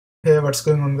Hey, what's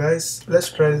going on, guys?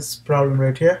 Let's try this problem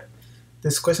right here.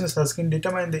 This question is asking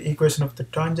determine the equation of the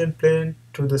tangent plane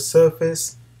to the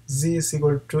surface z is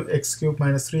equal to x cube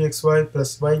minus 3xy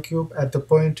plus y cube at the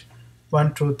point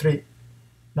 1, 2, 3.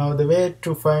 Now the way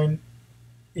to find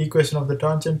equation of the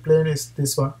tangent plane is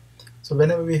this one. So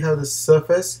whenever we have the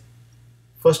surface,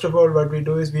 first of all what we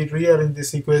do is we rearrange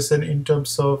this equation in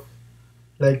terms of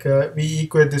we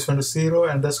equate this one to 0,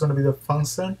 and that's going to be the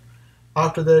function.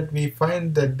 After that, we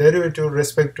find the derivative with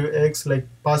respect to x, like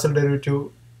partial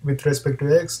derivative with respect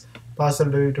to x, partial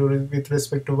derivative with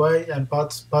respect to y, and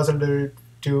partial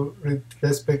derivative with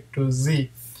respect to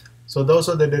z. So those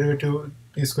are the derivative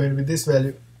is going to be this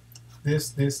value,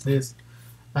 this.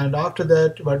 And after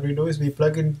that, what we do is we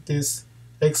plug in this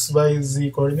x, y, z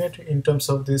coordinate in terms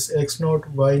of this x naught,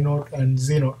 y naught, and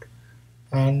z naught.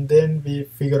 And then we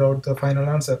figure out the final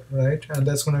answer, right? And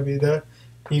that's going to be the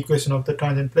equation of the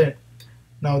tangent plane.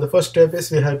 Now the first step is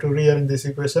we have to rearrange this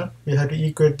equation. We have to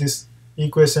equate this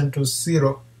equation to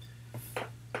 0.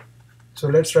 So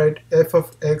let's write f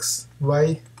of x,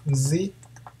 y, z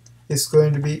is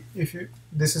going to be,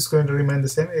 this is going to remain the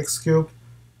same, x cube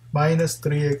minus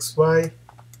 3xy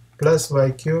plus y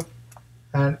cube,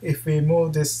 and if we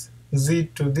move this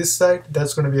z to this side,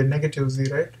 that's going to be a negative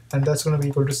z, right? And that's going to be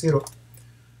equal to 0.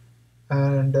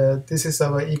 And this is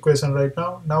our equation right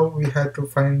now. Now we have to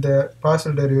find the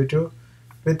partial derivative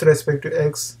with respect to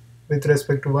x, with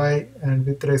respect to y, and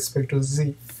with respect to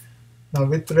z. Now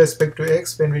with respect to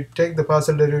x, when we take the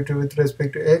partial derivative with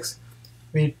respect to x,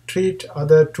 we treat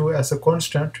other two as a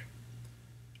constant.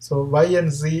 So y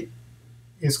and z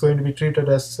is going to be treated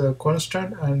as a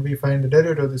constant, and we find the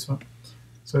derivative of this one.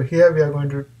 So here we are going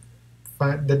to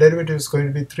find the derivative is going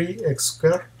to be 3x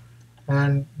squared,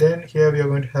 and then here we are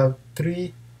going to have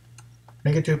 3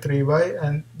 negative 3y,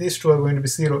 and these two are going to be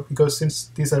 0 because since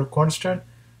these are constant,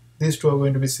 these two are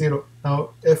going to be 0.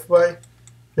 Now fy,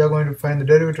 we are going to find the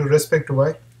derivative with respect to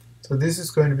y. So this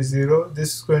is going to be 0,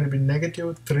 this is going to be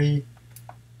negative 3x,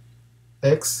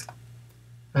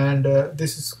 and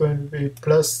this is going to be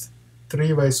plus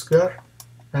 3y squared,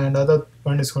 and other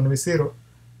one is going to be 0.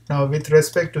 Now with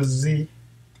respect to z,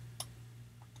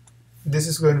 this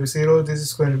is going to be 0, this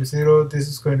is going to be 0, this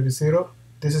is going to be 0.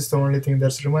 This is the only thing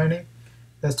that's remaining.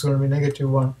 That's going to be negative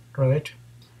 1, right?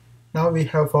 Now we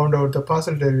have found out the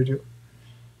partial derivative.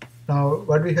 Now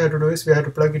what we have to do is we have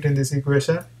to plug it in this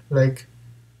equation. Like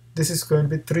this is going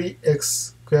to be 3x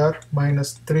squared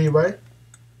minus 3y,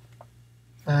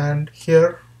 and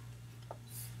here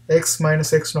x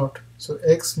minus x naught. So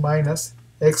x minus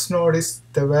x naught is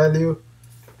the value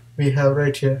we have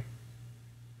right here,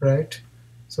 right?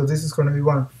 So this is going to be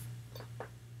 1.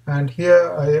 And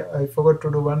here I forgot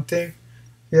to do one thing.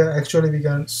 Here actually we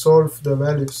can solve the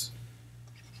values.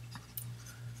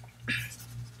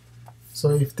 So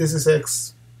if this is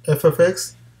x, f of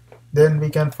x, then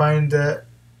we can find the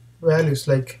values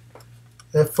like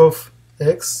f of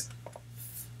x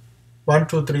 1,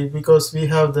 2, 3, because we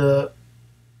have the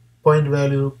point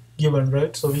value given,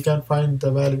 right? So we can find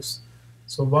the values.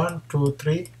 So 1, 2,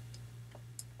 3,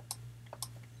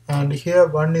 and here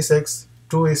 1 is x,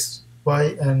 2 is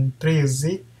y, and 3 is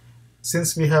z.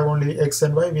 Since we have only x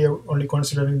and y, we are only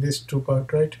considering these two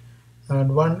parts, right?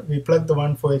 And 1, we plug the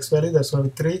 1 for x value, that's going to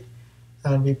be 3,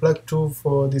 and we plug 2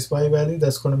 for this y value,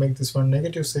 that's going to make this one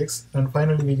negative 6, and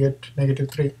finally we get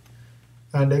negative 3.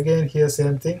 And again here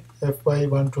same thing, fy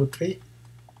 1, 2, 3,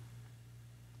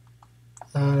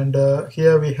 and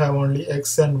here we have only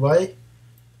x and y.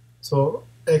 So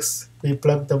x we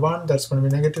plug the 1, that's going to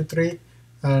be negative 3,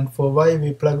 and for y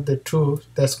we plug the 2,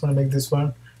 that's going to make this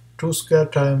one 2 square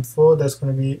times 4, that's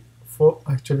going to be 4.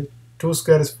 Actually 2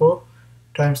 square is 4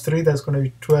 times 3, that's going to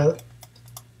be 12.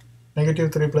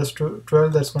 Negative 3 plus 2,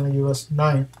 12, that's going to give us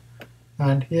 9.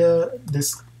 And here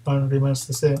this one remains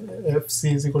the same,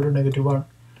 fc is equal to negative 1.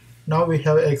 Now we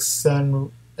have x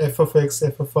and f of x,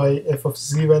 f of y, f of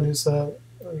z values are,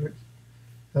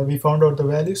 we found out the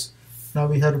values. Now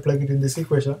we have to plug it in this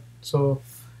equation. So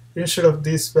instead of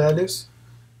these values,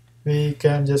 we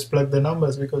can just plug the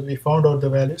numbers because we found out the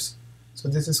values. So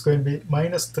this is going to be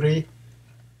minus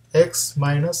 3x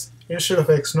minus, instead of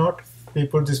x naught, we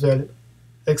put this value.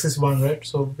 X is 1, right?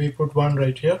 So we put 1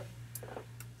 right here.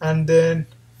 And then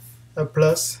a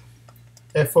plus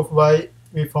f of y,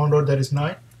 we found out that is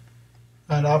 9.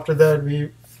 And after that,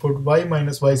 we put y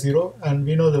minus y0, and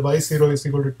we know the y0 is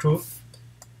equal to 2,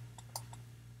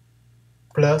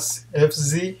 plus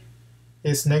fz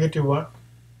is negative 1.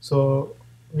 So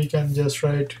we can just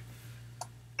write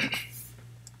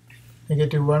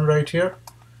negative 1 right here,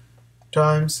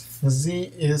 times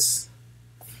z is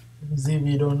Z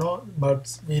we don't know,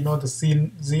 but we know the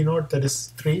Z naught, that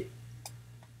is 3,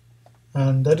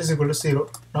 and that is equal to 0.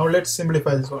 Now let's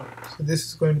simplify this one. So this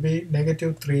is going to be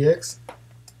negative 3x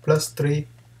plus 3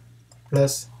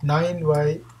 plus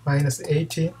 9y minus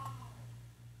 18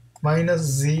 minus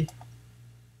z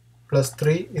plus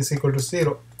 3 is equal to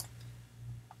 0.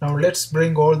 Now let's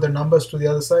bring all the numbers to the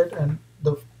other side, and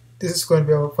this is going to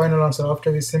be our final answer.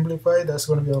 After we simplify, that's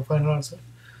going to be our final answer.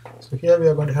 So here we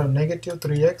are going to have negative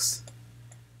 3x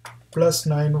plus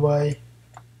 9y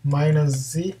minus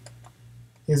z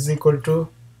is equal to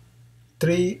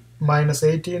 3 minus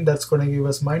 18, that's going to give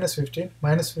us minus 15.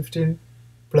 Minus 15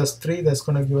 plus 3, that's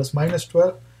going to give us minus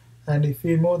 12. And if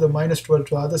we move the minus 12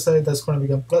 to the other side, that's going to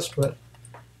become plus 12.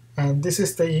 And this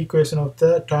is the equation of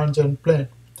the tangent plane.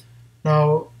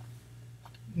 Now,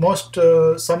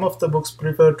 some of the books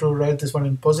prefer to write this one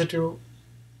in positive,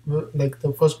 like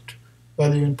the first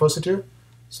value in positive.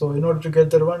 So in order to get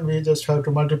that one, we just have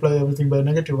to multiply everything by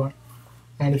negative 1.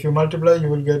 And if you multiply, you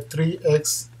will get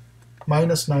 3x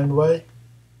minus 9y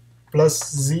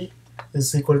plus z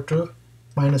is equal to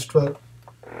minus 12.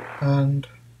 And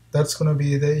that's going to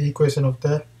be the equation of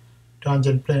the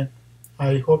tangent plane.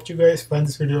 I hope you guys find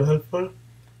this video helpful.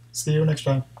 See you next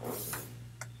time.